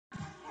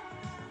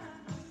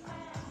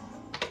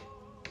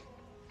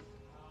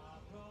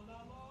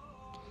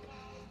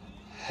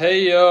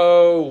Hey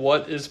yo,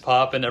 what is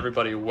poppin',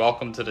 everybody?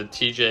 Welcome to the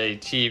TJAY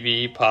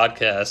TV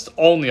podcast,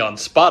 only on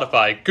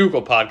Spotify,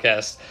 Google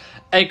Podcasts,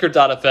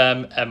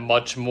 Anchor.fm, and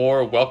much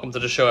more. Welcome to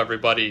the show,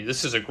 everybody.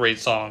 This is a great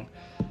song.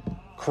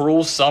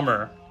 Cruel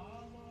Summer.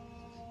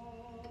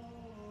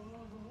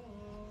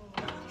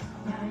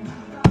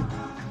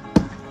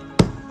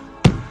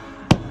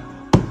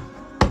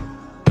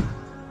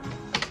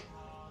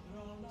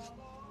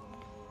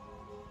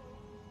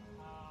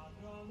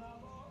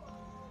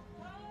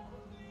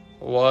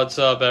 What's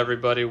up,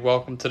 everybody?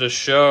 Welcome to the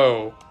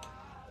show.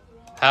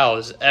 How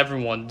is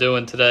everyone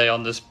doing today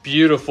on this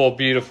beautiful,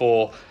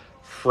 beautiful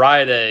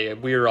Friday?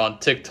 We are on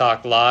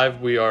TikTok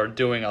Live. We are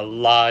doing a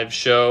live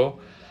show.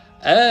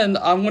 And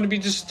I'm going to be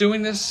just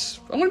doing this.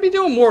 I'm going to be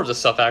doing more of this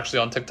stuff, actually,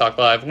 on TikTok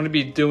Live. I'm going to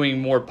be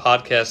doing more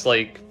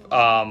podcast-like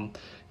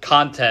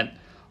content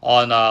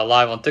on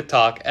live on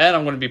TikTok. And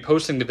I'm going to be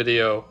posting the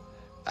video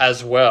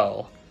as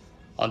well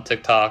on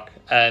TikTok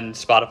and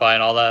Spotify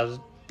and all that,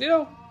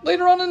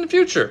 later on in the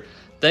future.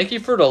 Thank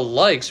you for the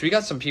likes. We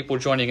got some people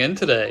joining in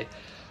today.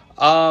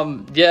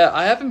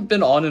 I haven't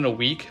been on in a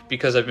week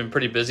because I've been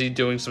pretty busy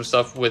doing some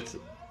stuff with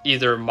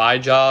either my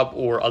job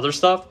or other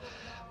stuff.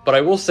 But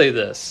I will say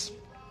this.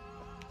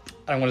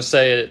 I'm going to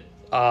say it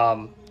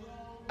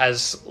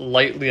as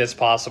lightly as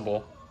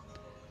possible.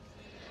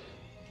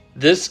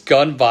 This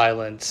gun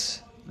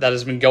violence that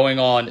has been going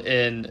on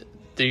in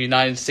the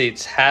United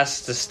States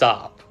has to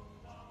stop.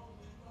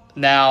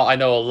 Now, I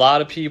know a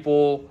lot of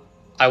people,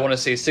 I want to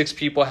say 6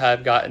 people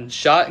have gotten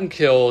shot and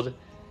killed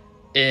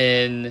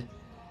in,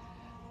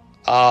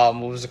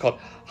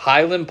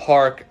 Highland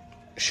Park,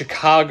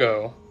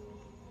 Chicago.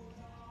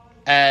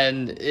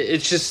 And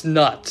it's just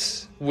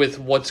nuts with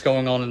what's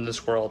going on in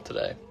this world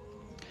today.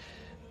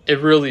 It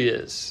really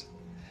is.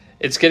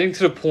 It's getting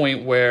to the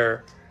point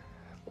where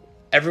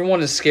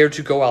everyone is scared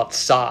to go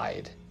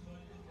outside.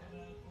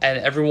 And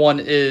everyone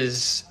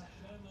is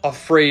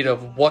afraid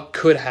of what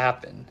could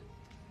happen.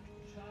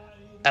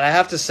 And I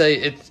have to say,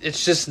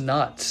 it's just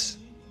nuts.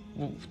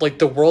 Like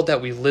the world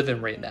that we live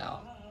in right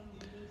now.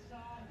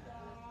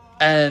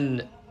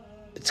 And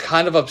it's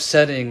kind of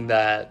upsetting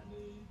that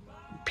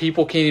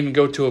people can't even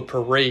go to a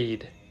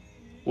parade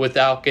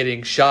without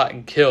getting shot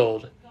and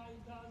killed.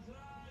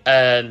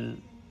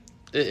 And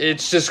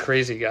it's just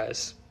crazy,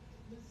 guys.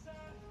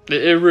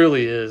 It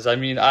really is. I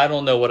mean, I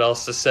don't know what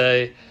else to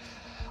say.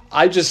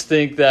 I just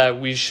think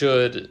that we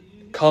should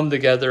come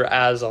together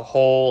as a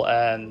whole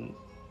and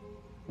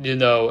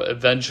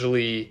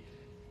eventually,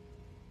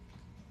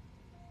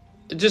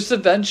 I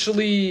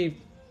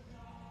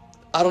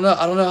don't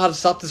know how to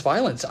stop this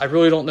violence. I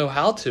really don't know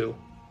how to.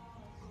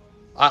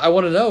 I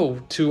want to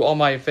know, to all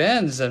my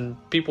fans and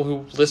people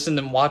who listen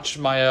and watch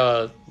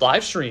my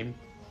live stream.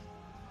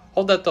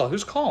 Hold that thought.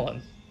 Who's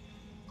calling?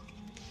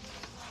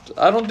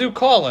 I don't do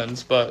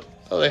call-ins, but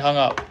they hung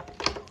up.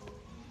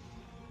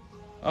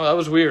 Oh, that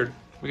was weird.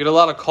 We get a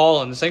lot of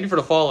call-ins. Thank you for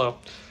the follow.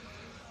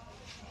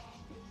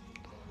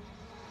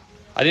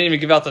 I didn't even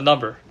give out the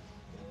number.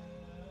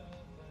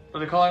 Are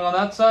they calling on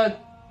that side?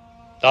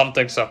 I don't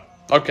think so.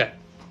 Okay.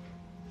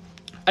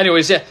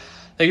 Anyways, yeah.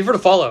 Thank you for the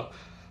follow.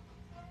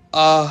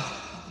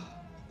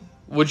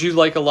 Would you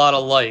like a lot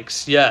of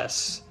likes?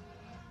 Yes.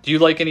 Do you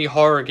like any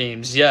horror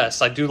games?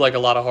 Yes, I do like a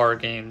lot of horror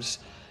games.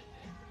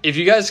 If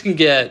you guys can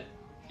get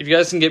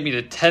me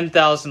to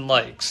 10,000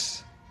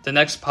 likes, the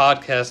next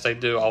podcast I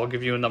do, I will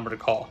give you a number to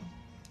call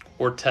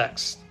or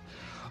text.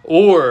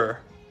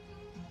 Or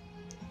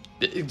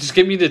just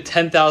give me the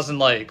 10,000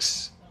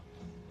 likes,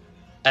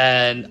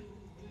 and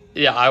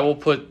I will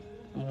put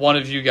one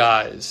of you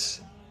guys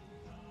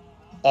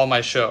on my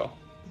show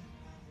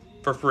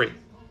for free.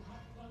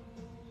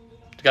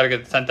 You got to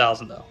get the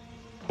 10,000 though.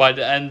 By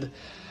the end,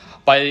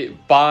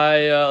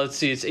 let's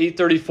see, it's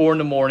 8:34 in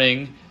the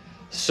morning,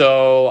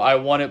 so I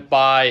want it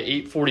by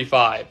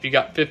 8:45. You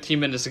got 15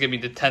 minutes to give me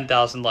the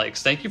 10,000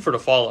 likes. Thank you for the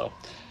follow.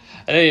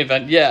 In any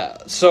event,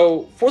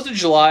 so 4th of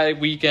July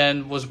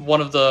weekend was one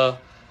of the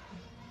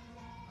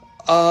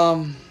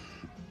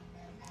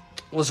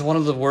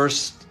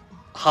worst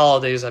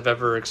holidays I've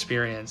ever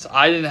experienced.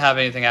 I didn't have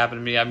anything happen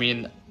to me. I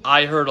mean,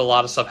 I heard a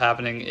lot of stuff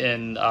happening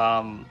in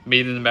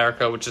Made in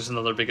America, which is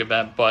another big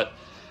event, but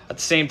at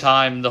the same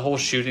time, the whole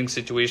shooting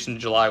situation in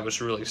July was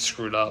really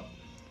screwed up.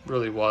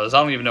 Really was.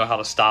 I don't even know how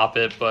to stop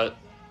it, but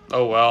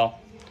oh well.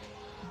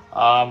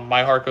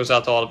 My heart goes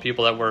out to all the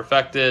people that were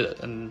affected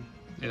and,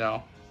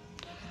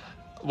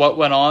 what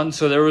went on.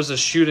 So there was a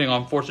shooting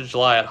on 4th of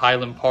July at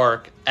Highland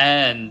Park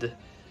and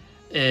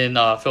in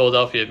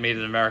Philadelphia at Made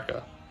in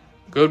America.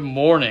 Good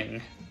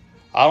morning.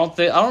 I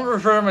don't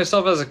refer to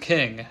myself as a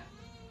king,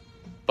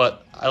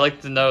 but I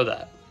like to know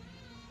that.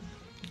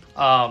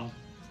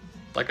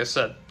 Like I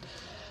said.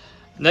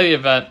 In any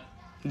event,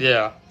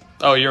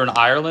 Oh, you're in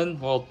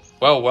Ireland? Well,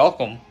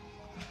 welcome.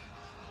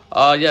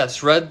 Yes,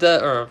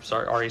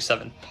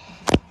 RE7.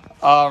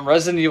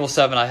 Resident Evil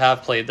 7, I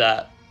have played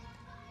that.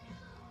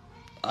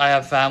 I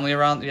have family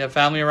around. You have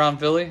family around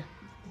Philly?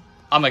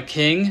 I'm a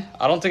king?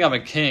 I don't think I'm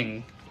a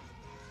king,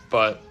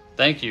 but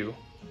thank you.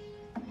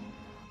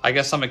 I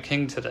guess I'm a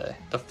king today.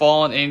 The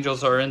fallen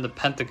angels are in the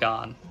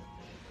Pentagon.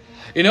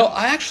 You know,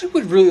 I actually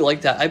would really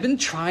like that. I've been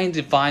trying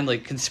to find,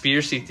 like,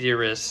 conspiracy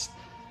theorists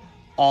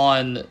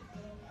on,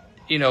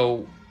 you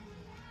know,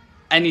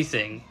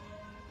 anything.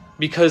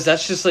 Because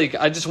that's just, like,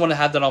 I just want to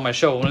have that on my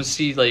show. I want to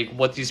see, like,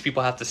 what these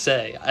people have to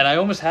say. And I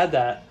almost had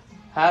that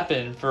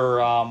happen for,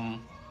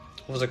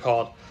 what was it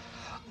called?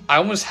 I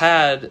almost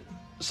had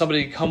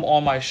somebody come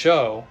on my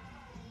show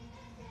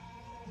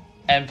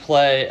and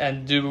play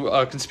and do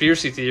a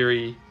conspiracy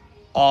theory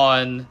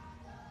on...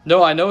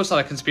 No, I know it's not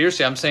a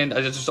conspiracy. I'm saying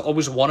I just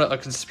always wanted a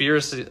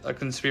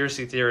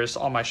conspiracy theorist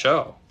on my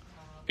show.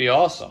 Be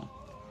awesome.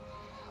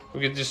 We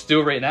could just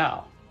do it right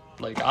now.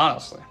 Like,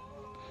 honestly.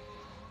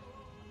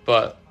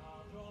 But,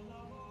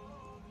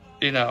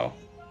 you know,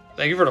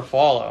 thank you for the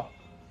follow.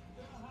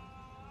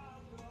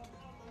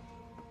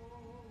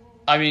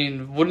 I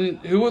mean,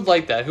 who would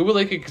like that? Who would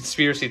like a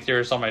conspiracy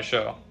theorist on my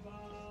show?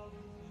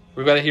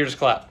 We've got to hear this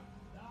clap.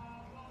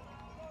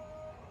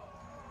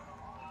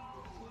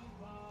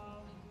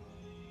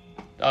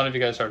 I don't know if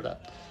you guys heard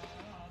that.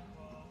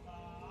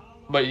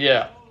 But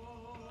yeah.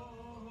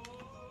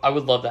 I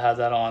would love to have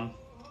that on.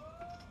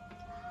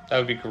 That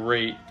would be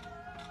great.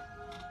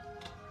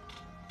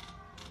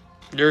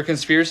 You're a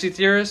conspiracy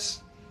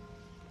theorist?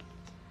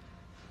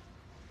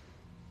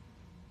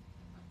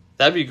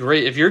 That'd be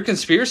great. If you're a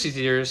conspiracy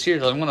theorist,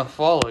 here, I'm gonna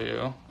follow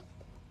you.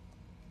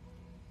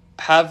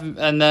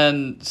 And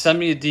then send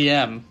me a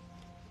DM.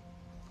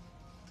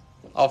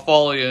 I'll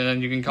follow you, and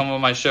then you can come on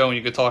my show and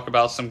you can talk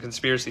about some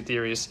conspiracy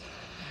theories.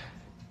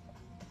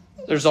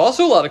 There's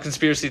also a lot of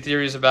conspiracy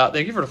theories about...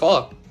 Thank you for the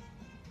follow.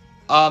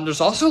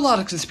 There's also a lot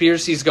of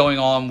conspiracies going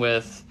on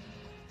with,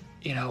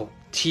 you know,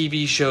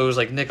 TV shows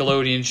like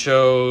Nickelodeon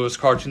shows,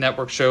 Cartoon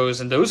Network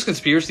shows, and those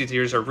conspiracy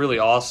theories are really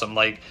awesome.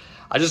 Like,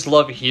 I just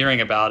love hearing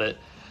about it.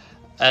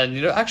 And,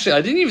 you know, actually,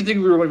 I didn't even think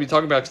we were going to be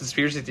talking about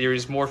conspiracy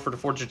theories more for the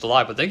 4th of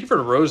July, but thank you for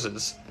the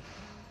roses.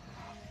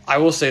 I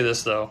will say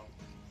this, though.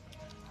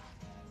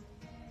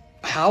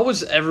 How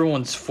was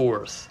everyone's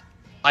 4th?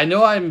 I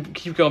know I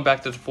keep going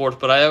back to the 4th,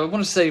 but I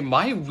want to say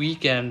my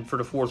weekend for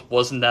the 4th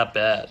wasn't that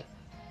bad.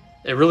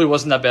 It really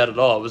wasn't that bad at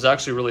all. It was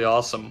actually really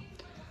awesome.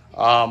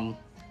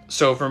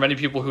 So for many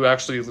people who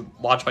actually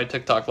watch my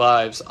TikTok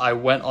lives, I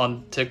went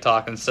on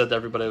TikTok and said to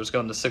everybody I was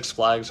going to Six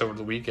Flags over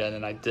the weekend,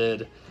 and I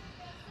did.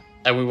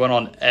 And we went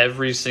on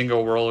every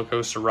single roller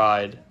coaster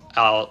ride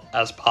out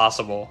as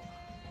possible.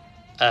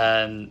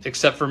 And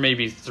except for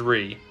maybe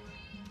 3.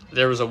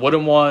 There was a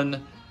wooden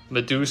one,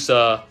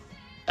 Medusa,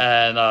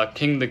 and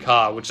King the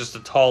Ka, which is the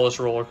tallest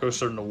roller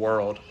coaster in the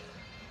world.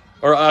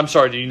 Or, I'm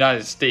sorry, the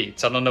United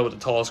States. I don't know what the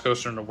tallest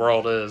coaster in the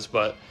world is,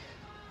 but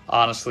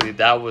honestly,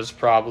 that was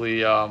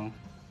probably...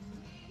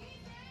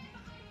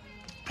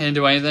 Didn't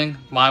do anything.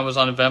 Mine was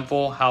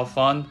uneventful. How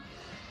fun.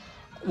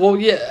 Well,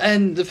 yeah,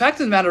 and the fact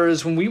of the matter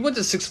is, when we went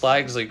to Six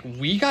Flags, like,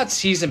 we got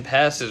season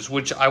passes,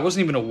 which I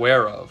wasn't even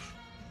aware of.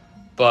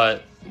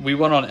 But we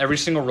went on every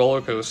single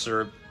roller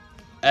coaster,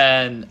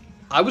 and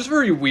I was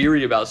very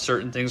weary about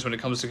certain things when it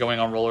comes to going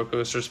on roller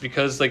coasters,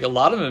 because, like, a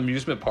lot of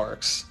amusement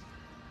parks,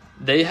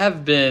 they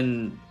have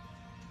been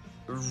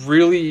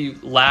really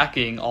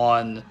lacking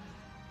on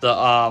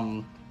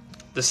the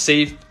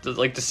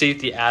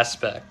safety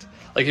aspect.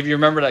 Like, if you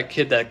remember that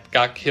kid that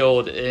got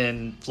killed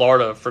in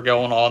Florida for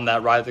going on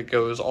that ride that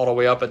goes all the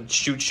way up and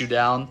shoots you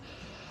down,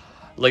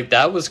 like,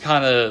 that was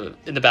kind of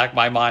in the back of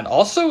my mind.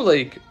 Also,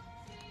 like,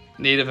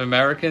 Native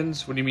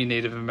Americans. What do you mean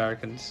Native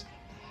Americans?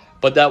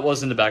 But that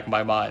was in the back of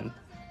my mind,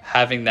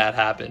 having that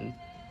happen.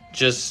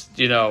 Just,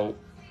 you know,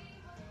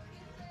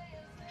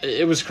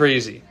 it was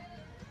crazy.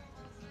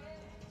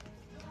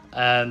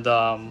 And,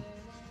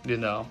 you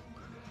know,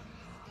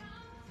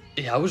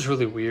 yeah, I was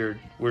really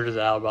weirded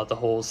out about the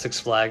whole Six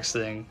Flags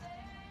thing.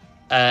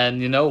 And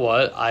you know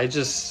what? I was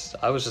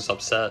just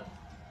upset.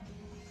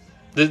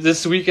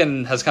 This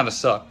weekend has kind of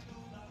sucked.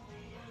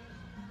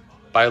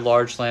 By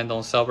large land,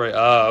 don't celebrate.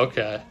 Oh,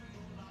 okay.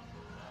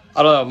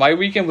 I don't know. My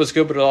weekend was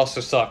good, but it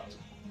also sucked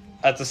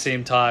at the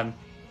same time.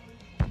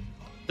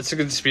 It's a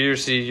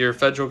conspiracy. Your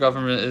federal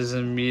government is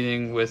in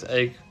meeting with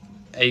the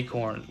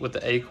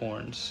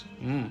acorns.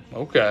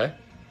 Okay.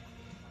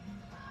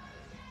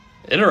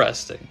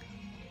 Interesting.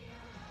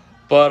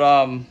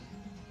 But,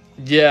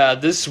 yeah,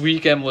 this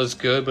weekend was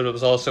good, but it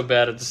was also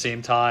bad at the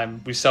same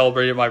time. We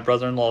celebrated my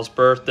brother-in-law's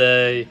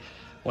birthday,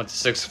 went to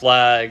Six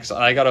Flags,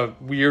 and I got a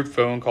weird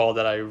phone call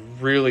that I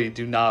really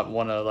do not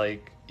want to,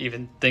 like,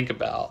 even think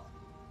about.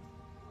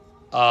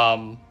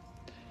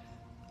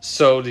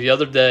 So the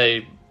other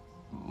day,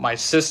 my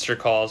sister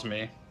calls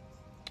me,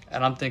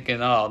 and I'm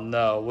thinking, oh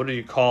no, what are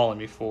you calling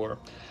me for?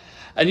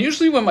 And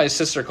usually when my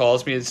sister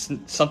calls me, it's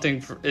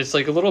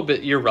like a little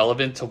bit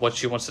irrelevant to what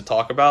she wants to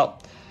talk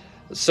about.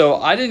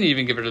 So I didn't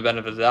even give her the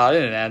benefit of the doubt. I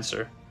didn't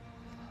answer.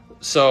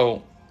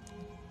 So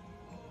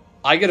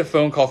I get a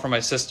phone call from my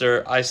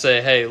sister. I say,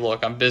 hey,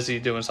 look, I'm busy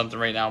doing something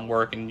right now. I'm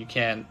working. You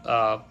can't,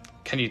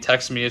 can you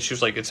text me it? She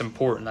was like, it's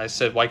important. I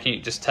said, why can't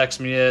you just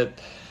text me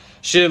it?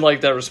 She didn't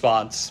like that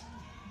response.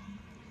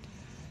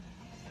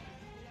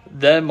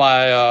 Then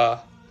my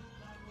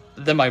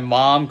Then my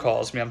mom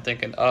calls me. I'm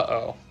thinking,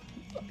 uh-oh.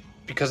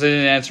 Because I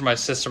didn't answer my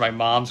sister, my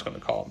mom's going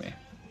to call me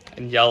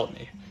and yell at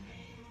me.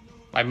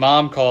 My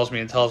mom calls me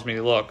and tells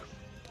me, look,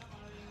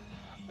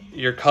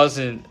 your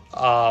cousin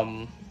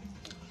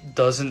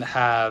doesn't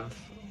have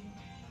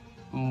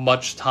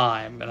much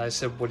time. And I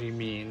said, what do you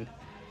mean?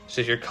 She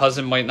said, your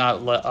cousin might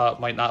not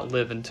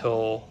live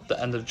until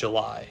the end of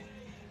July.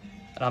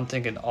 And I'm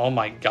thinking, oh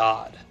my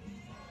God.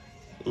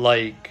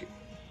 Like,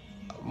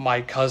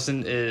 my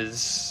cousin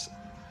is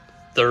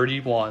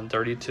 31,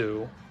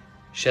 32.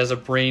 She has a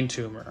brain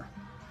tumor.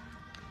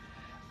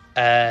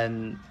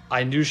 And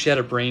I knew she had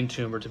a brain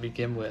tumor to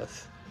begin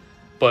with.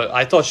 But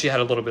I thought she had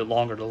a little bit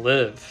longer to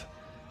live.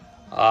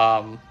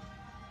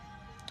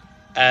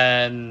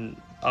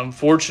 And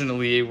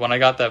unfortunately, when I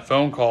got that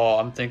phone call,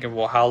 I'm thinking,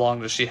 well, how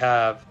long does she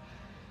have?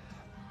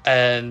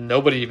 And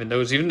nobody even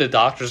knows. Even the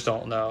doctors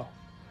don't know.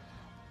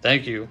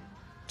 Thank you.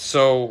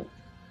 So,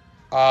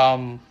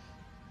 when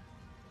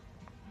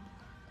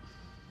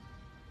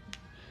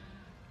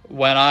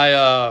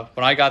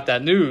I got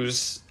that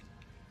news,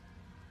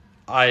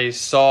 I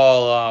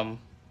saw,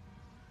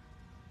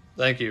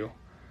 thank you.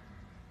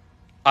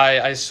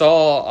 I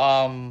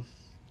saw,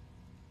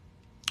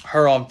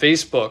 her on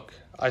Facebook.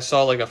 I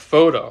saw like a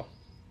photo.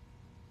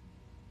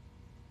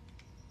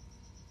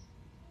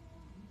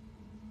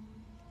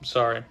 I'm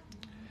sorry.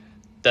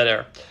 Dead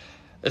air.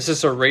 Is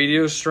this a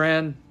radio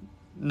strand?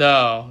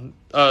 No,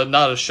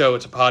 not a show.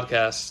 It's a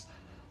podcast.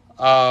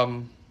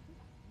 What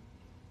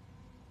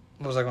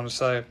was I going to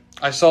say?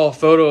 I saw a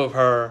photo of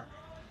her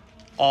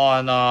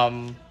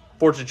on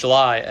 4th of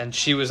July, and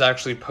she was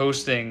actually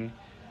posting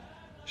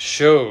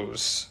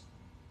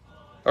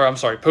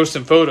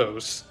posting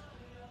photos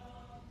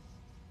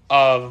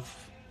of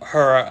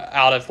her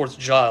out at 4th of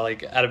July,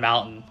 like at a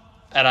mountain.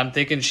 And I'm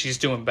thinking she's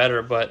doing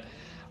better, but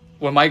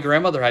when my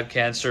grandmother had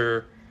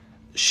cancer,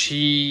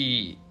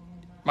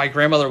 my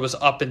grandmother was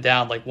up and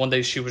down. Like one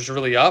day she was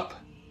really up,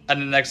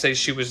 and the next day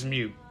she was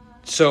mute.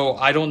 So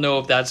I don't know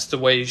if that's the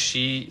way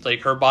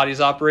her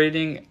body's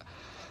operating,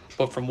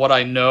 but from what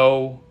I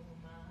know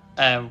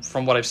and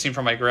from what I've seen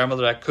from my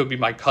grandmother, that could be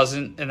my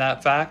cousin in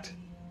that fact,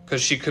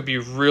 because she could be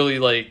really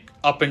like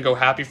up and go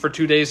happy for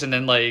 2 days, and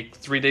then like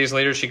 3 days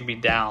later she could be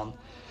down.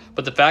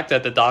 But the fact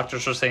that the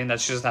doctors are saying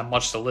that she doesn't have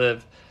much to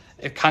live,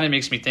 it kind of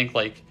makes me think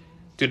like,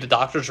 do the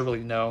doctors really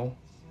know?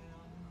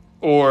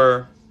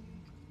 Or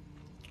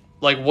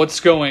like what's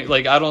going,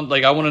 like I want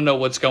to know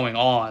what's going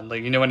on.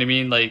 Like, you know what I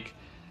mean? Like,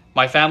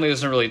 my family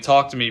doesn't really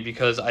talk to me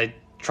because I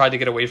tried to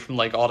get away from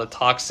like all the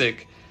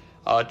toxic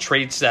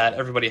traits that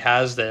everybody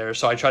has there.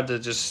 So I tried to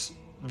just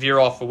veer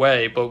off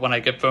away. But when I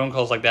get phone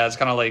calls like that, it's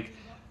kind of like,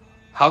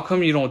 how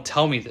come you don't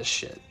tell me this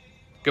shit?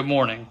 Good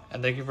morning,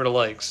 and thank you for the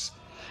likes.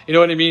 You know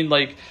what I mean?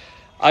 Like,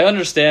 I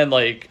understand,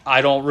 like, I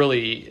don't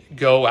really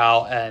go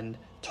out and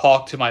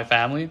talk to my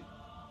family,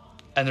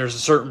 and there's a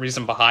certain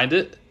reason behind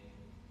it.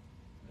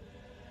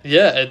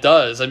 Yeah, it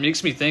does. It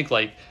makes me think,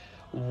 like,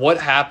 what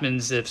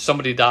happens if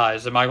somebody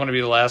dies? Am I going to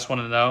be the last one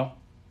to know?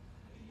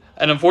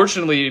 And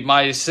unfortunately,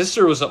 my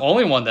sister was the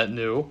only one that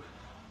knew,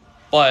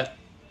 but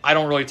I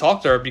don't really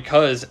talk to her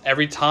because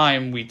every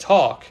time we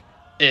talk,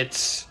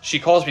 she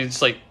calls me,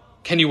 it's like,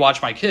 can you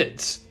watch my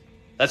kids?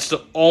 That's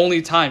the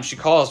only time she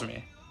calls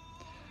me.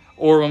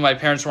 Or when my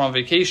parents were on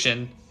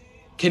vacation,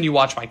 can you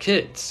watch my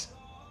kids?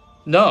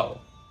 No,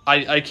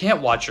 I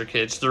can't watch your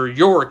kids. They're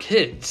your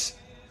kids.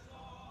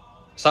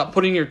 Stop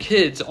putting your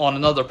kids on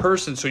another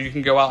person so you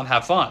can go out and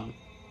have fun.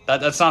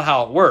 That's not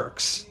how it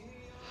works.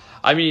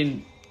 I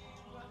mean,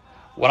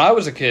 when I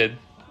was a kid,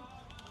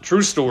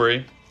 true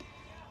story,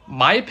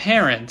 my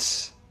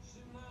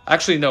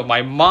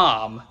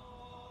mom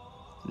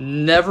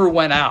never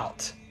went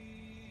out.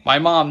 My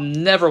mom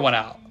never went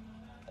out.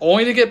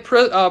 Only to get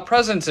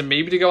presents and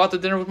maybe to go out to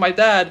dinner with my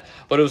dad,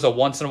 but it was a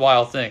once in a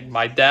while thing.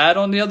 My dad,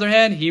 on the other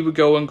hand, he would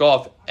go and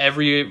golf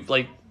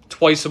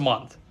twice a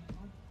month.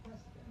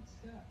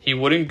 They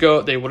wouldn't go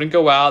out. They wouldn't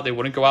go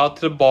out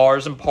to the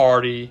bars and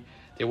party.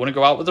 They wouldn't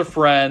go out with their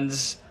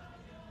friends.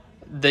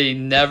 They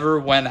never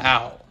went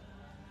out.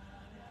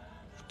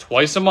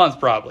 Twice a month,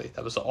 probably.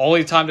 That was the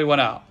only time they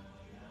went out.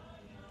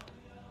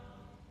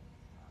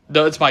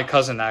 No, it's my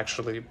cousin,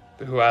 actually,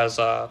 who has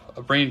a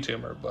brain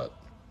tumor, but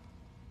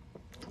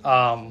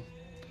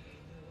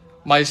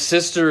my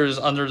sister is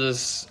under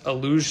this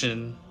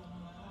illusion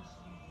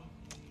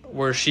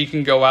where she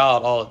can go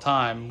out all the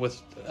time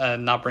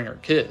and not bring her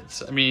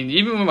kids. I mean,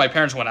 even when my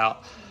parents went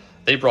out,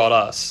 they brought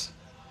us,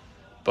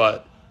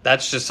 but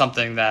that's just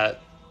something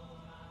that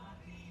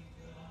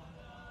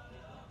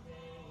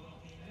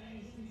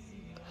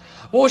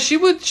she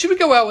would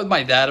go out with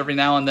my dad every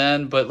now and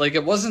then, but like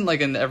it wasn't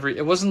an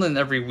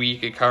every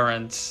week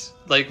occurrence.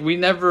 Like, we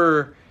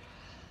never,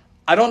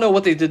 I don't know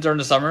what they did during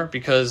the summer,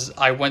 because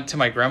I went to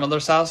my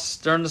grandmother's house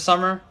during the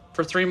summer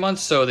for 3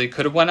 months, so they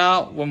could have went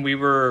out when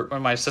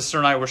my sister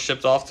and I were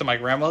shipped off to my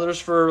grandmother's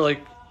for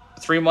like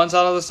 3 months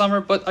out of the summer,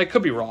 but I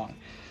could be wrong.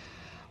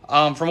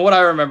 From what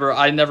I remember,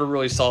 I never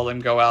really saw them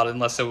go out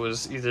unless it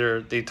was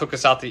either they took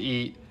us out to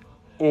eat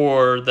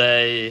or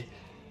they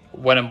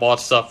went and bought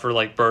stuff for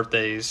like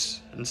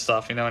birthdays and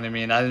stuff. You know what I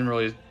mean? I didn't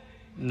really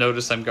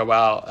notice them go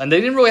out, and they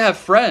didn't really have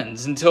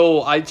friends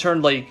until I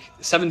turned like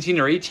 17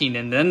 or 18,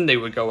 and then they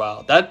would go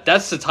out.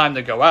 That's the time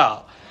to go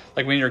out.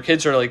 Like when your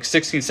kids are like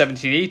 16,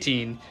 17,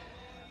 18,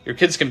 your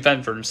kids can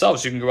fend for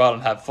themselves. You can go out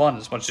and have fun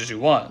as much as you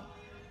want.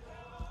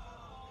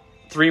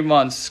 3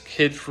 months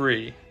kid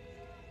free.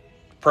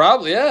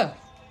 Probably, yeah.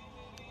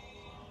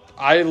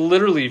 I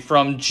literally,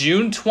 from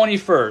June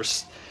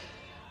 21st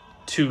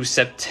to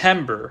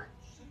September,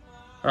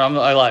 I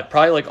lied,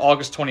 probably like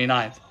August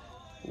 29th,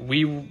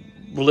 we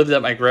lived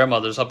at my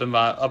grandmother's up in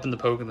the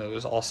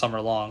Poconos all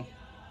summer long.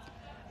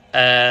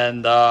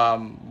 And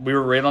we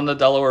were right on the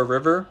Delaware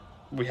River.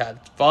 We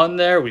had fun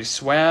there. We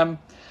swam.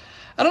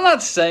 And I'm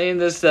not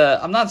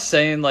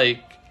saying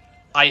like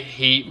I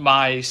hate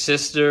my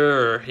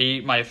sister or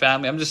hate my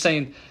family. I'm just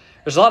saying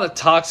there's a lot of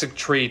toxic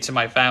traits in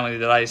my family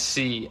that I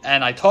see,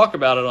 and I talk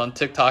about it on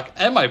TikTok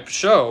and my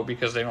show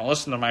because they don't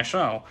listen to my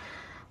show.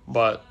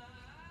 But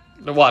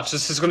watch,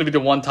 this is going to be the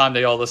one time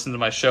they all listen to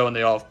my show and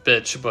they all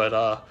bitch.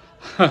 But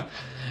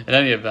in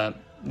any event,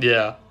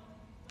 yeah.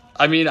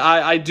 I mean,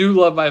 I do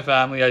love my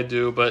family, I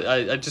do, but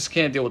I just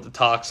can't deal with the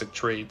toxic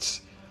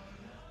traits,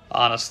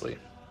 honestly.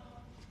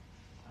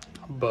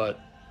 But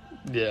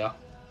yeah.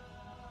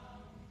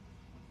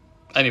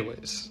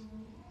 Anyways.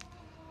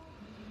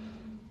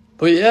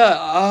 But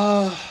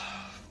yeah,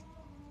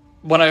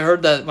 when I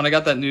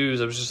got that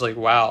news, I was just like,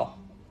 wow,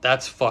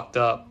 that's fucked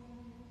up.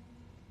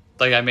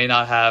 Like, I may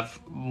not have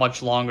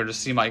much longer to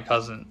see my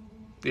cousin,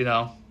 you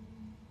know?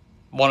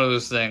 One of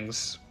those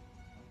things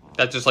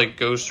that just, like,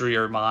 goes through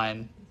your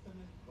mind.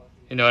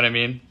 You know what I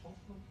mean?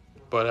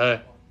 But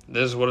hey,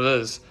 this is what it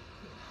is.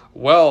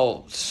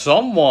 Well,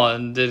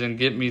 someone didn't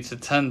get me to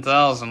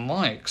 10,000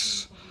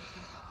 likes.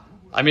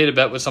 I made a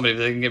bet with somebody if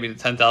they can get me to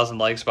 10,000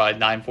 likes by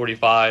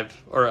 8:45.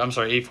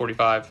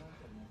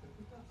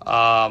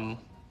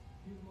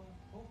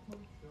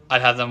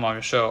 I'd have them on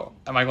the show.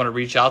 Am I going to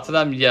reach out to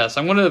them? Yes,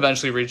 I'm going to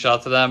eventually reach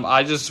out to them.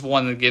 I just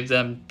want to give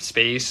them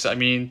space. I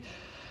mean,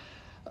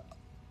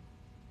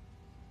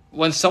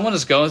 when someone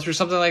is going through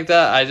something like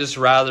that, I just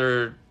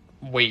rather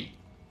wait.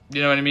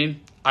 You know what I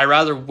mean? I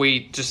rather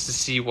wait just to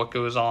see what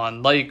goes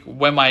on. Like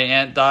when my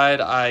aunt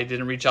died, I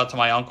didn't reach out to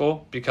my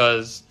uncle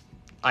because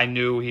I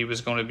knew he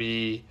was going to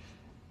be,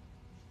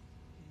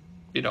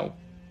 you know,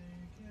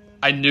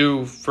 I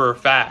knew for a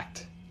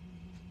fact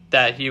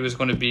that he was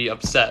going to be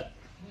upset.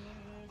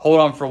 Hold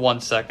on for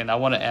 1 second. I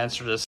want to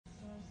answer this.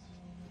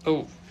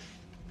 Oh,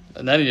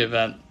 in any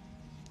event.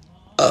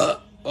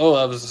 Oh,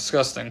 that was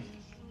disgusting.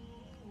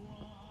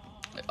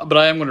 But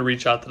I am going to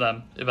reach out to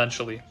them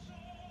eventually.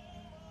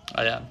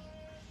 I am.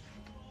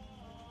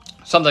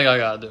 Something I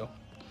gotta do.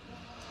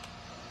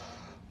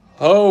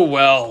 Oh,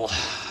 well.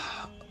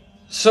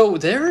 So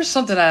there is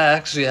something that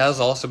actually has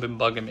also been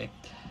bugging me.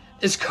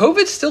 Is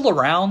COVID still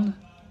around?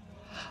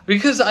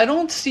 Because I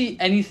don't see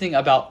anything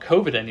about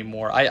COVID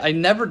anymore. I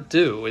never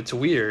do. It's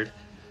weird.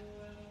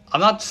 I'm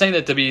not saying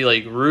that to be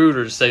like rude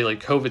or to say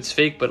like COVID's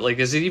fake, but like,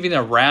 is it even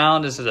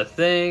around? Is it a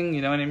thing?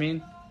 You know what I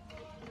mean?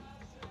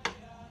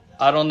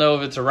 I don't know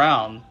if it's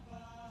around.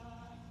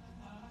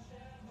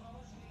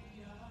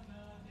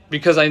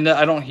 Because I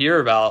don't hear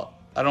about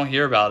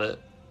it.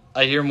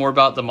 I hear more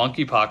about the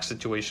monkeypox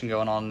situation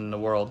going on in the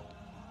world.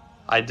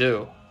 I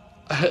do.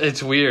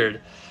 It's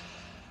weird.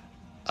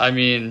 I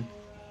mean,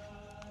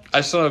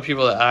 I still know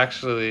people that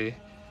actually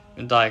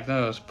been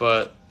diagnosed,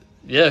 but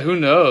yeah, who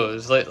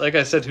knows? Like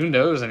I said, who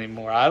knows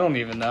anymore? I don't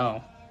even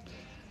know.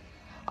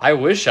 I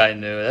wish I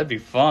knew. That'd be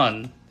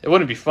fun. It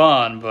wouldn't be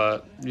fun,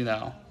 but you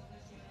know,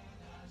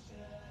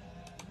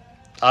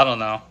 I don't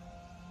know.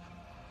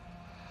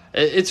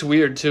 It's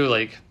weird too.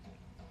 Like,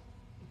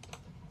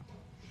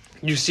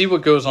 you see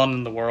what goes on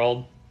in the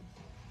world,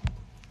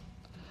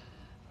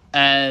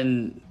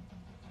 and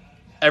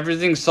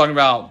everything's talking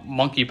about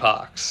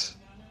monkeypox.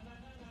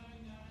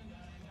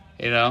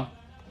 You know?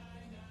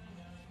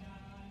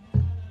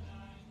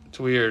 It's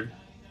weird.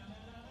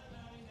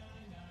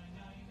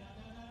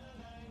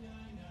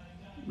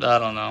 I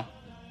don't know.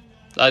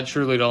 I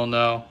truly don't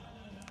know.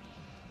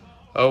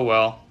 Oh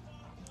well.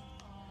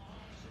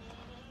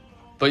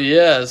 But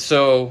yeah,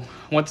 so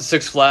went to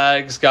Six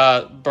Flags,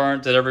 got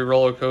burnt at every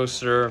roller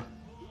coaster,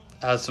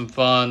 had some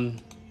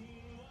fun,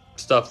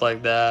 stuff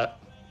like that.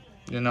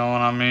 You know what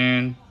I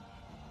mean?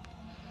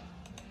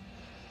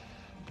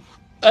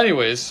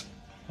 Anyways,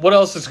 what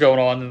else is going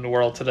on in the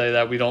world today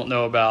that we don't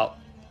know about?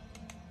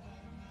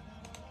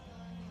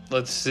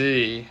 Let's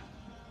see.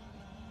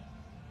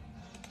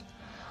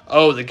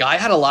 Oh, the guy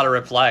had a lot of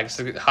red flags.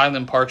 The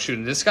Highland Park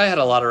shooting. This guy had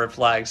a lot of red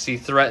flags. He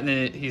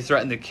threatened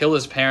to kill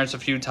his parents a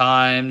few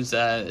times.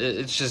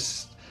 It's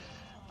just,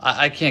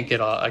 I can't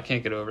get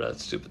over that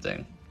stupid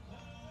thing.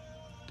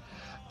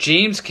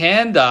 James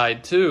Caan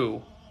died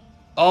too.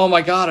 Oh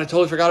my God, I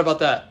totally forgot about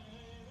that.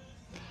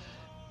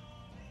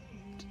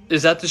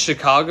 Is that the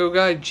Chicago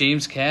guy,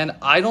 James Caan?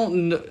 I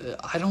don't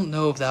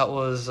know if that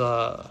was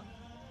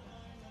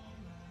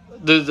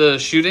the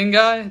shooting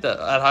guy at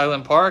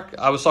Highland Park.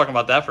 I was talking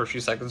about that for a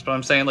few seconds, but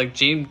I'm saying like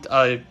James.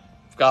 I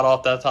got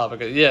off that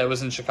topic. Yeah, it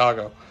was in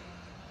Chicago.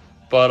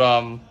 But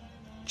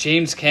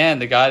James Caan,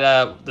 the guy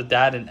that the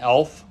dad in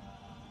Elf.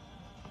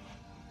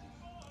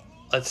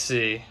 Let's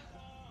see.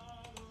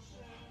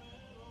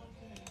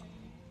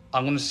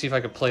 I'm gonna see if I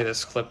can play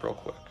this clip real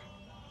quick.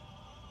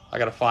 I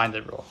gotta find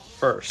it real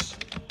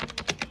first.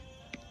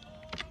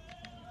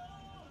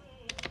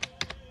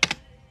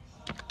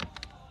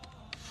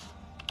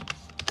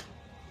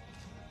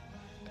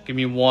 Give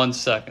me 1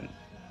 second.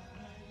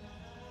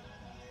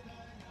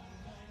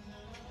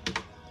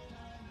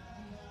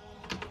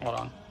 Hold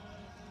on.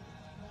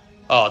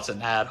 Oh, it's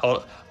an ad.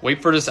 Hold.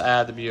 Wait for this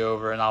ad to be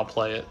over, and I'll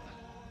play it.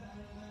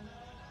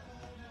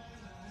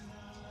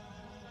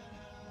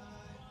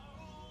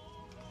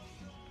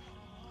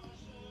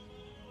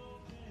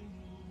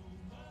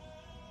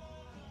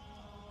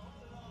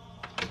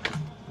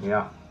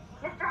 Yeah.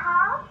 Mr.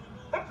 Howe?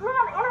 It's me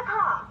on the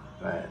intercom.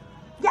 Go ahead.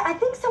 Yeah, I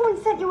think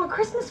someone sent you a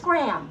Christmas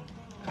gram.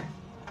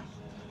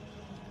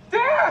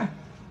 Dad!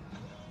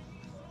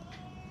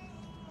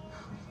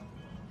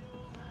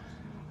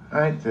 All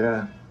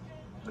right,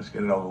 let's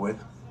get it over with.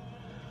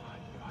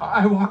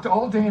 I walked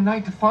all day and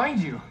night to find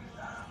you.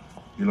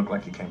 You look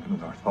like you came from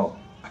the North Pole.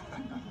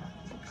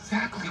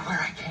 Exactly where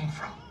I came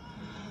from.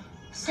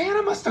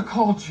 Santa must have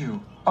called you.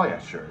 Oh, yeah,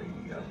 sure.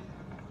 He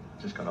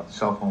just got off the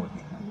cell phone with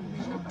me.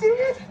 You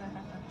did?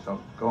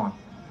 So, go on.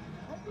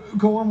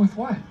 Go on with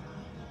what?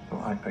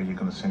 Well, are you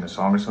going to sing a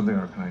song or something,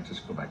 or can I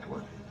just go back to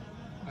work?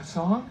 A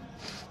song?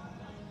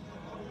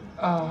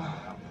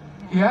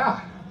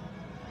 Yeah.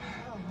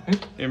 You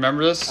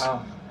remember this?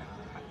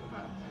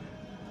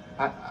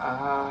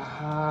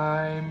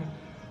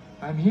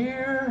 I'm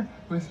here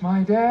with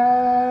my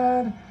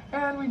dad,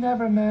 and we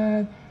never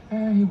met,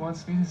 and he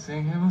wants me to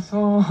sing him a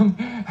song.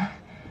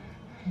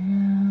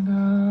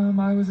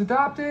 And I was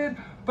adopted,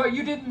 but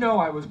you didn't know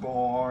I was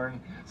born.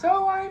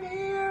 So I'm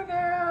here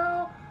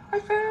now. I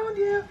found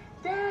you,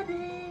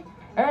 Daddy.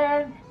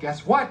 And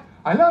guess what?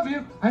 I love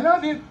you. I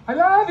love you. I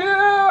love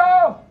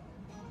you.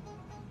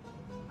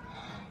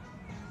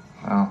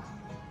 Wow.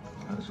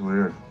 That was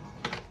weird.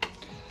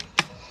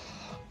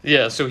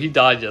 Yeah, so he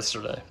died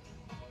yesterday.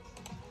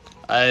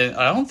 I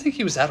don't think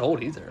he was that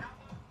old either.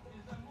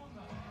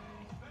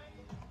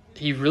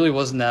 He really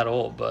wasn't that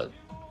old, but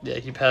yeah,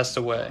 he passed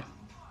away,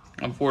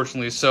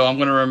 unfortunately. So I'm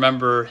going to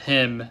remember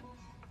him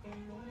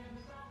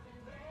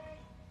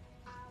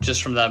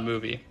just from that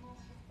movie.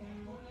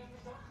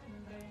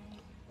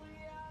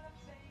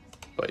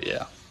 But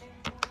yeah.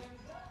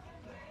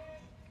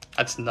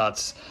 That's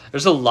nuts.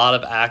 There's a lot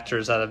of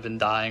actors that have been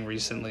dying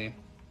recently,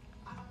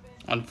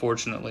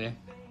 unfortunately.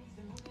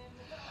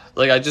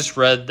 Like, I just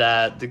read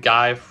that the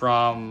guy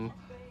from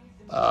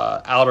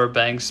Outer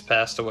Banks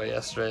passed away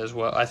yesterday as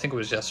well. I think it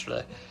was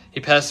yesterday. He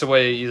passed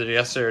away either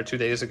yesterday or 2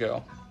 days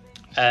ago.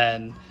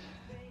 And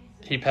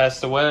he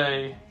passed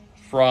away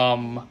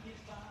from...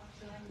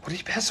 What did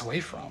he pass away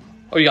from?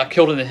 Oh, he got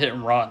killed in a hit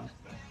and run.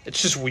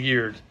 It's just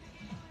weird.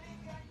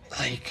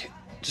 Like,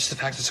 just the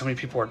fact that so many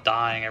people are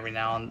dying every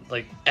now and,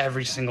 like,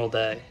 every single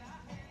day.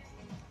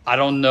 I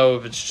don't know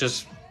if it's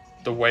just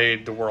the way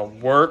the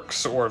world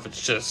works or if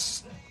it's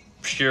just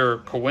pure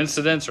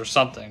coincidence or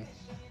something,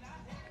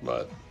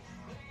 but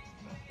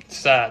it's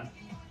sad.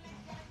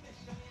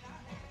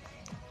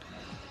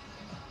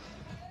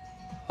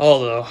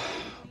 Although,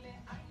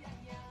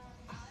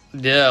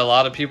 yeah, a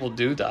lot of people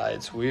do die.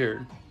 It's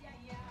weird.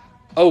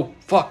 Oh,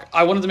 fuck.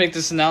 I wanted to make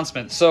this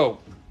announcement. So,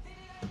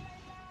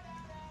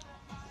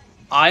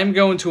 I'm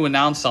going to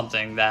announce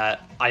something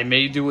that I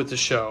may do with the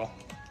show,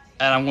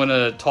 and I'm going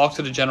to talk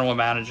to the general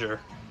manager,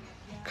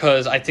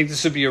 because I think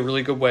this would be a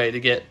really good way to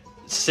get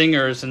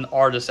singers and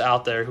artists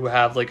out there who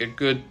have like a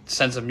good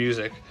sense of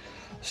music.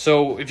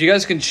 So if you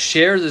guys can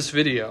share this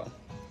video,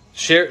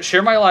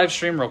 share my live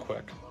stream real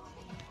quick,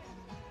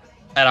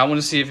 and I want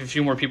to see if a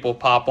few more people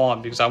pop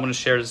on, because I want to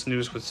share this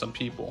news with some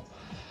people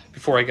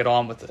before I get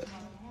on with it.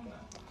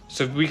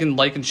 So if we can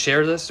like and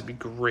share this, it'd be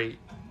great.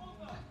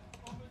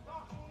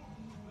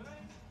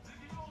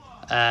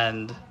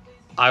 And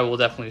I will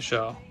definitely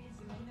show.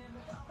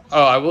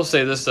 Oh, I will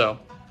say this though.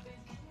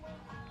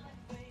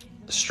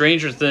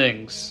 Stranger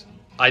Things.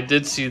 I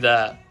did see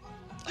that.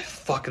 I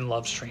fucking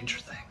love Stranger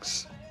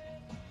Things.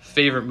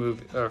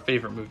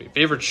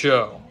 Favorite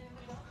show.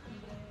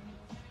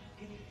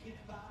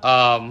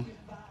 The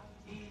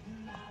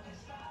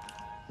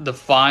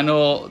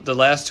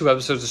last 2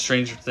 episodes of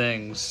Stranger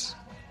Things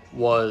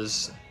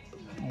was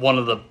one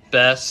of the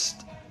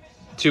best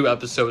 2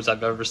 episodes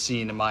I've ever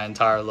seen in my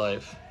entire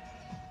life.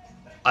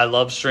 I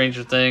love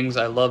Stranger Things.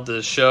 I love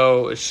the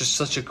show. It's just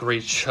such a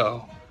great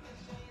show.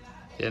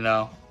 You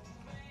know?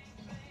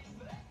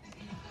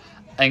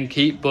 And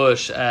Kate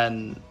Bush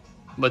and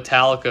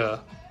Metallica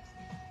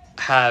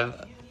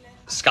have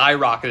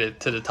skyrocketed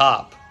to the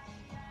top.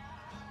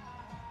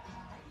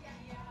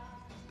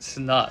 It's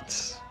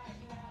nuts.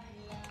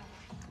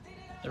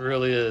 It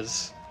really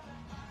is.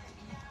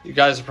 You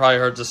guys have probably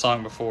heard this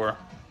song before.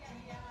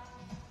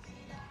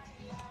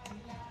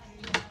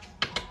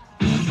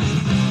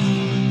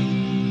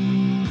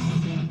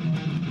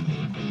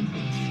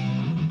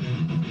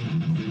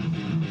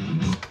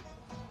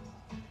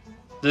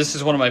 This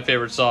is one of my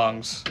favorite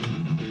songs.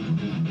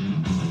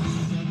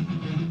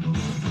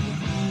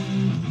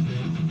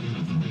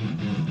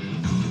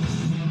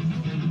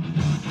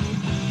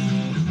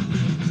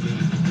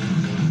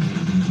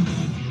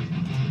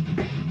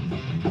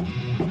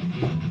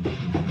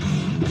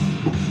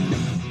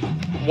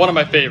 One of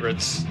my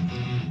favorites.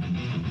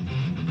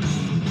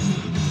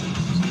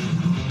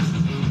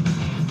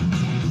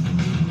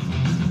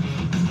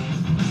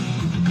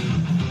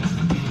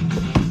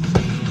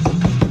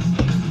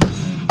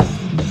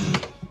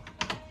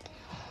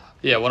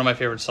 Yeah, one of my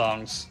favorite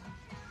songs.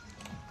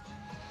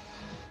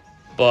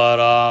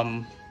 But,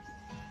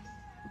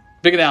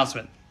 big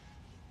announcement.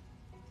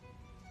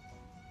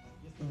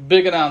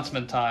 Big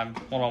announcement time.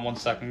 Hold on one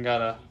second.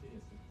 Gotta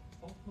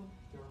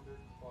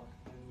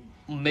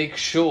make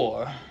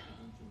sure.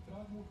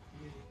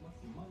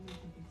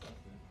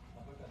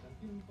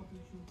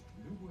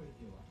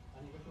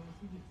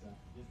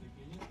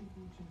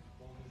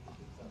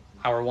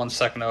 Hour 1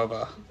 second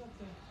over.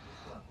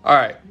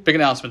 Alright, big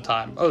announcement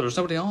time. Oh, there's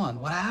nobody on.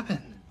 What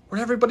happened?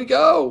 Where'd everybody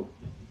go?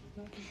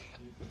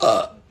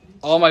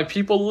 All my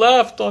people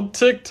left on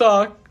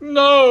TikTok.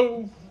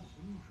 No.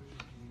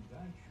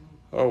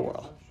 Oh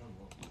well.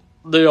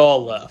 They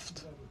all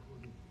left.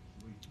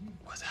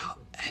 Without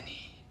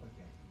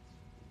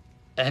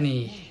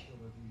any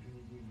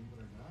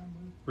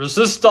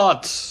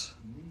resistance.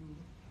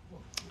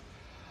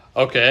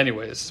 Okay,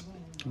 anyways.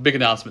 Big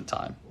announcement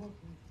time.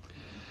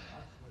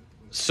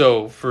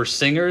 So, for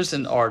singers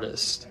and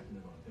artists,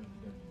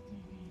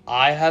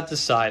 I have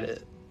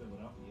decided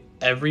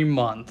every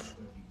month,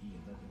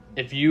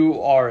 if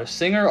you are a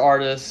singer,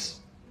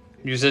 artist,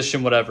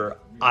 musician, whatever,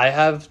 I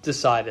have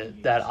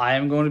decided that I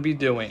am going to be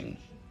doing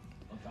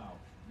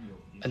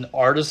an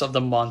Artist of the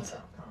Month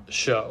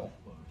show.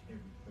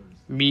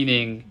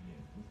 Meaning,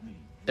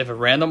 if a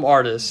random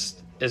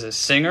artist is a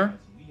singer,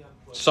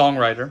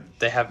 songwriter,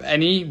 they have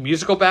any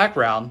musical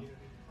background,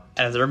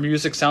 and if their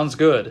music sounds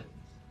good,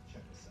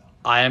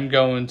 I am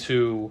going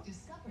to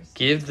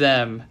give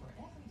them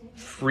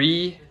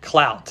free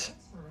clout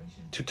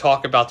to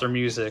talk about their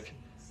music,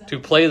 to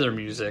play their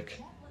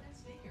music,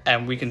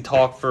 and we can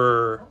talk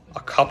for a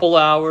couple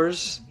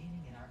hours,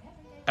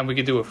 and we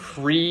can do a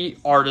free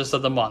Artist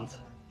of the Month.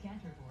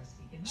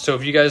 So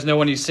if you guys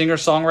know any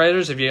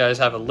singer-songwriters, if you guys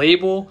have a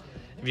label,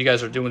 if you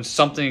guys are doing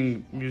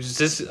something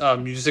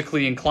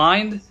musically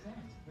inclined,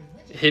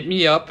 hit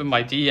me up in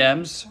my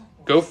DMs.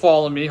 Go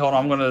follow me. Hold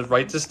on, I'm going to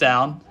write this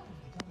down.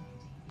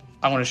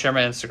 I'm going to share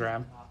my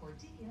Instagram.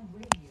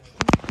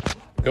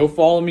 Go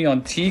follow me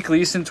on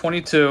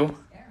tgleason22.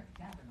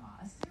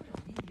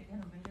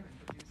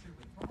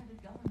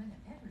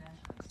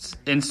 It's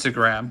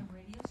Instagram.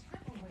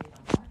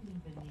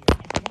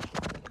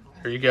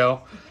 Here you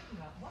go.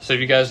 So if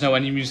you guys know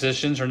any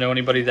musicians or know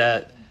anybody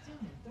that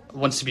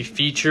wants to be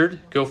featured,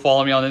 go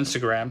follow me on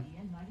Instagram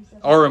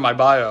or in my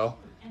bio.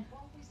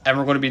 And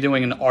we're going to be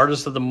doing an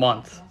Artist of the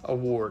Month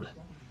award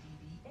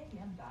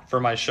for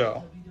my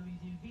show.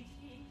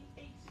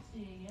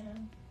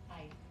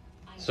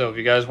 So if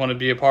you guys want to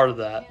be a part of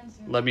that,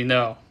 let me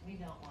know.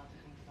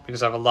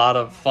 Because I have a lot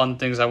of fun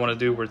things I want to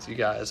do with you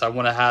guys. I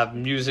want to have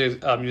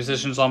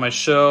musicians on my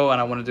show,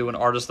 and I want to do an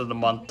Artist of the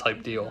Month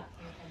type deal.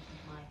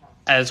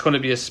 And it's going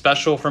to be a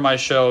special for my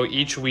show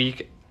each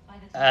week,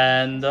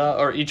 and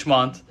or each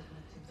month,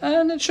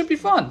 and it should be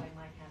fun.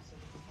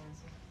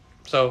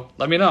 So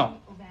let me know.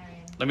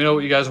 Let me know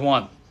what you guys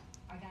want.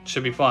 It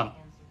should be fun.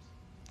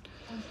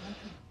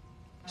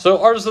 So,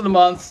 Artist of the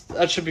Month,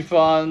 that should be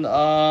fun.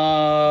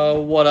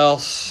 What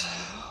else?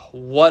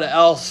 What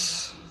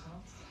else?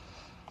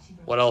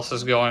 What else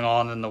is going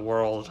on in the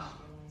world?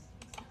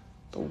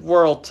 The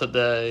world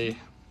today.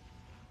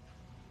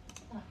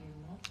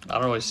 I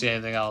don't really see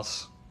anything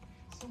else.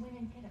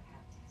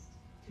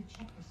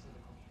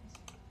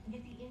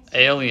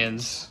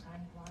 Aliens.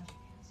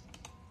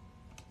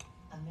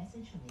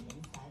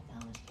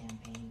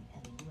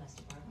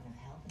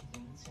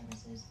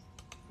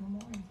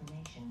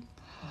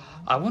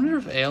 I wonder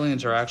if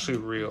aliens are actually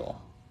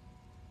real.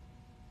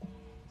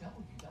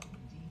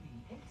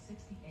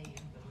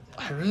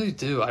 I really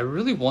do. I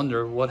really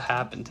wonder what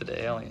happened to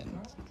the alien.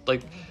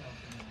 Like,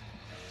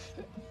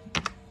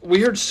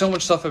 we heard so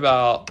much stuff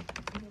about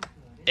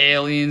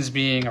aliens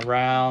being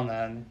around,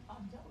 and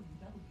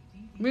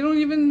we don't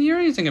even hear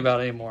anything about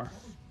it anymore.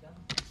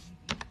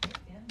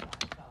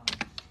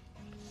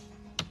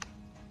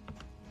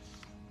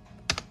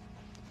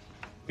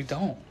 We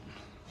don't.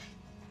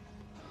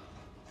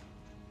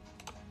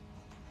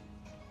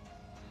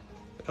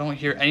 I don't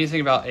hear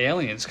anything about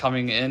aliens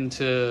coming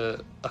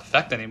into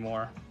effect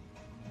anymore.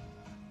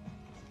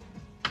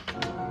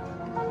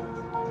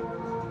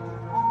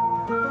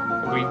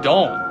 We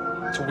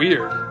don't. It's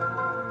weird.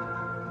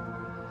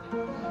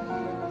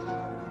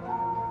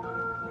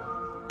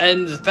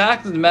 And the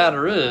fact of the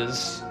matter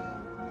is,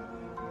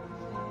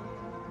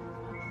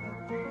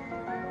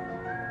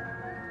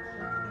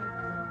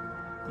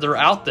 they're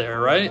out there,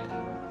 right?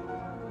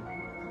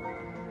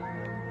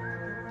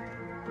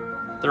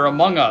 They're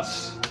among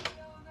us.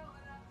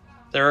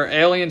 There are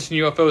aliens and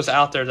UFOs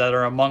out there that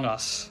are among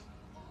us.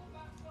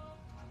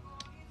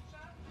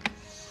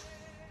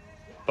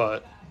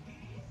 But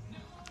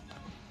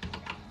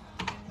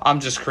I'm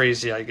just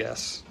crazy, I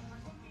guess.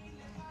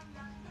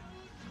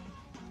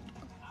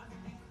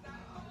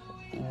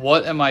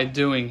 What am I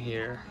doing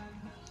here?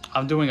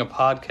 I'm doing a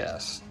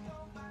podcast.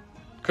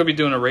 Could be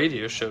doing a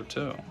radio show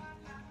too.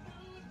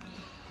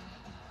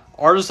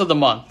 Artist of the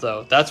month,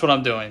 though. That's what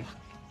I'm doing.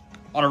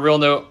 On a real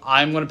note,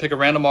 I'm going to pick a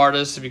random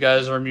artist. If you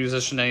guys are a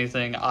musician or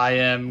anything, I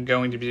am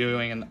going to be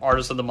doing an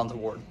Artist of the Month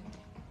award.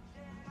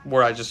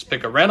 Where I just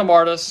pick a random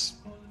artist,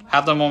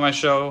 have them on my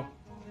show.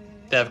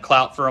 They have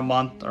clout for a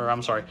month, or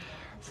I'm sorry,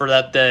 for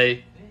that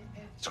day.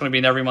 It's going to be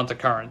an every month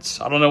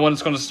occurrence. I don't know when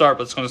it's going to start,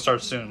 but it's going to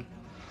start soon.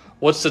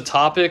 What's the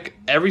topic?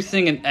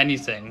 Everything and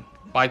anything.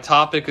 My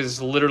topic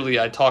is literally,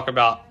 I talk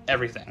about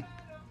everything.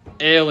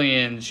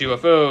 Aliens,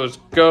 UFOs,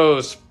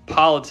 ghosts,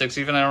 politics,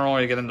 even I don't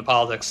want to get into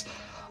politics.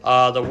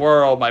 The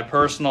world, my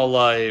personal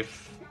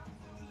life,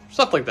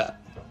 stuff like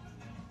that.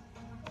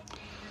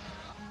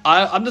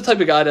 I'm the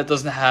type of guy that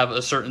doesn't have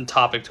a certain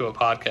topic to a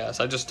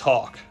podcast. I just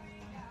talk.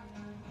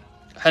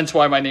 Hence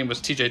why my name was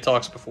TJ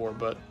Talks before,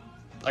 but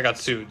I got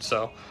sued,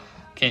 so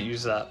can't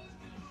use that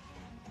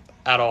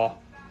at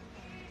all.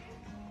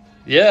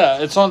 Yeah,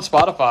 it's on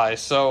Spotify,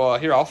 so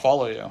here, I'll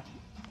follow you.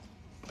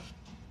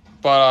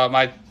 But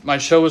my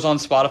show is on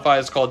Spotify.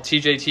 It's called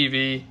TJAY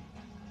TV,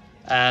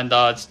 and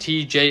it's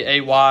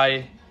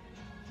TJAY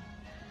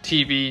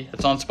TV.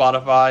 It's on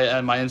Spotify,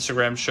 and my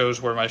Instagram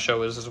shows where my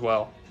show is as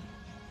well.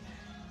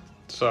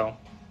 So,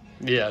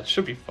 yeah, it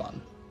should be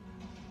fun.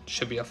 It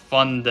should be a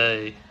fun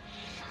day.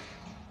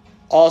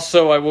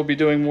 Also, I will be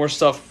doing more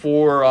stuff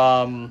for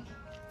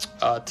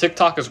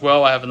TikTok as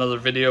well. I have another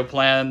video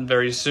planned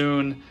very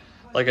soon.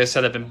 Like I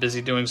said, I've been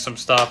busy doing some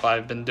stuff.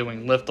 I've been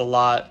doing Lyft a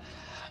lot.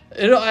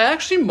 You know, I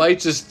actually might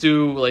just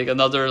do like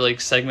another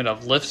like segment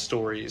of Lyft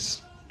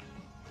stories.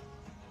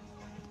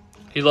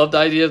 You love the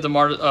idea of the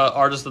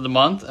Artist of the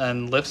Month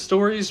and Lyft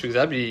stories? Because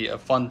that'd be a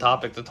fun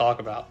topic to talk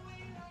about.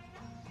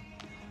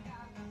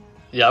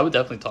 Yeah, I would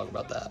definitely talk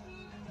about that.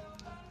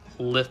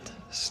 Lyft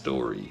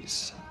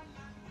stories.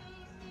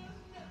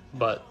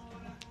 But,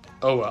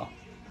 oh well.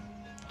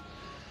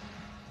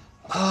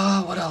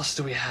 What else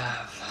do we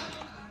have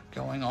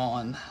going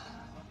on?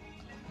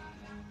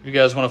 If you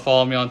guys want to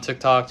follow me on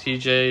TikTok,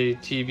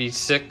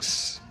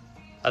 TJTV6.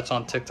 That's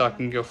on TikTok. You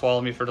can go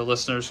follow me for the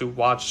listeners who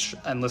watch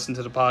and listen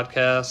to the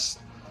podcast.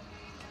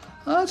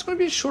 It's going to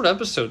be a short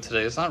episode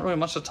today. It's not really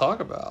much to talk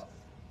about.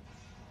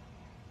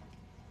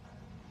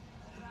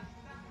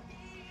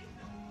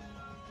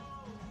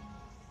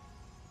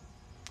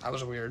 That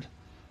was weird.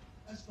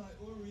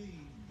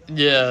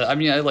 Yeah, I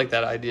mean, I like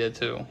that idea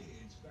too.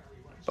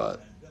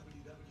 But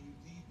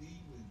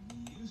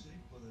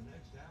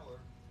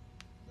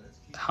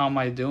how am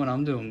I doing?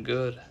 I'm doing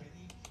good.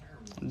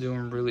 I'm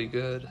doing really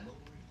good.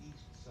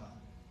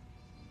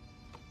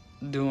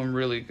 Doing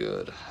really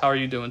good. How are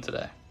you doing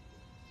today?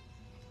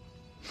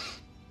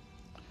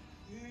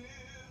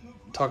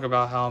 Talk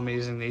about how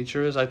amazing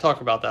nature is. I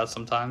talk about that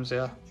sometimes,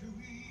 yeah.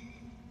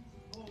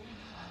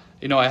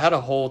 You know, I had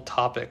a whole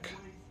topic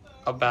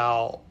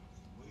about,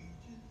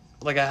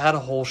 like, I had a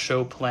whole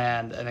show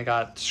planned and it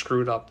got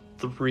screwed up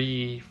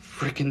 3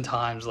 freaking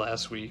times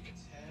last week.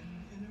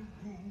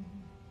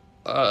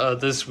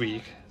 This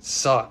week. It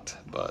sucked,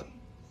 but,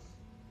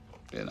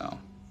 you know.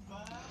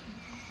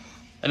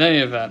 In any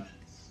event,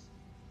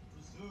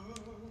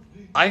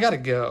 I gotta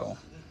go.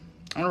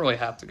 I don't really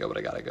have to go, but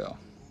I gotta go.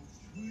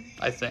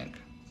 I think.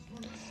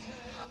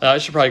 I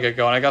should probably get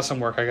going. I got some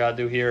work I gotta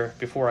do here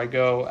before I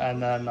go,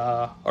 and then,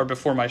 or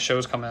before my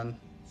shows come in.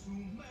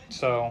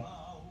 So,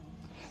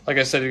 like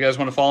I said, if you guys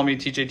want to follow me,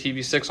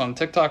 TJTV6 on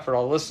TikTok for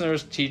all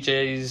listeners,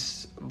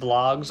 TJ's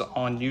vlogs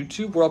on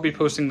YouTube, where I'll be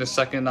posting the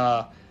second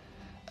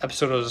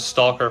episode of the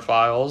Stalker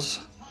Files,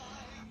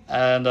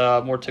 and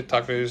more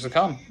TikTok videos to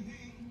come.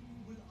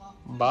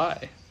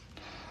 Bye.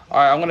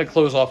 Alright, I'm going to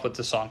close off with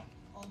this song.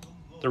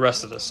 The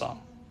rest of this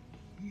song.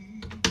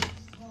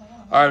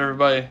 Alright,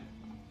 everybody.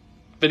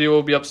 Video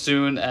will be up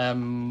soon,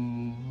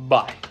 and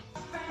bye.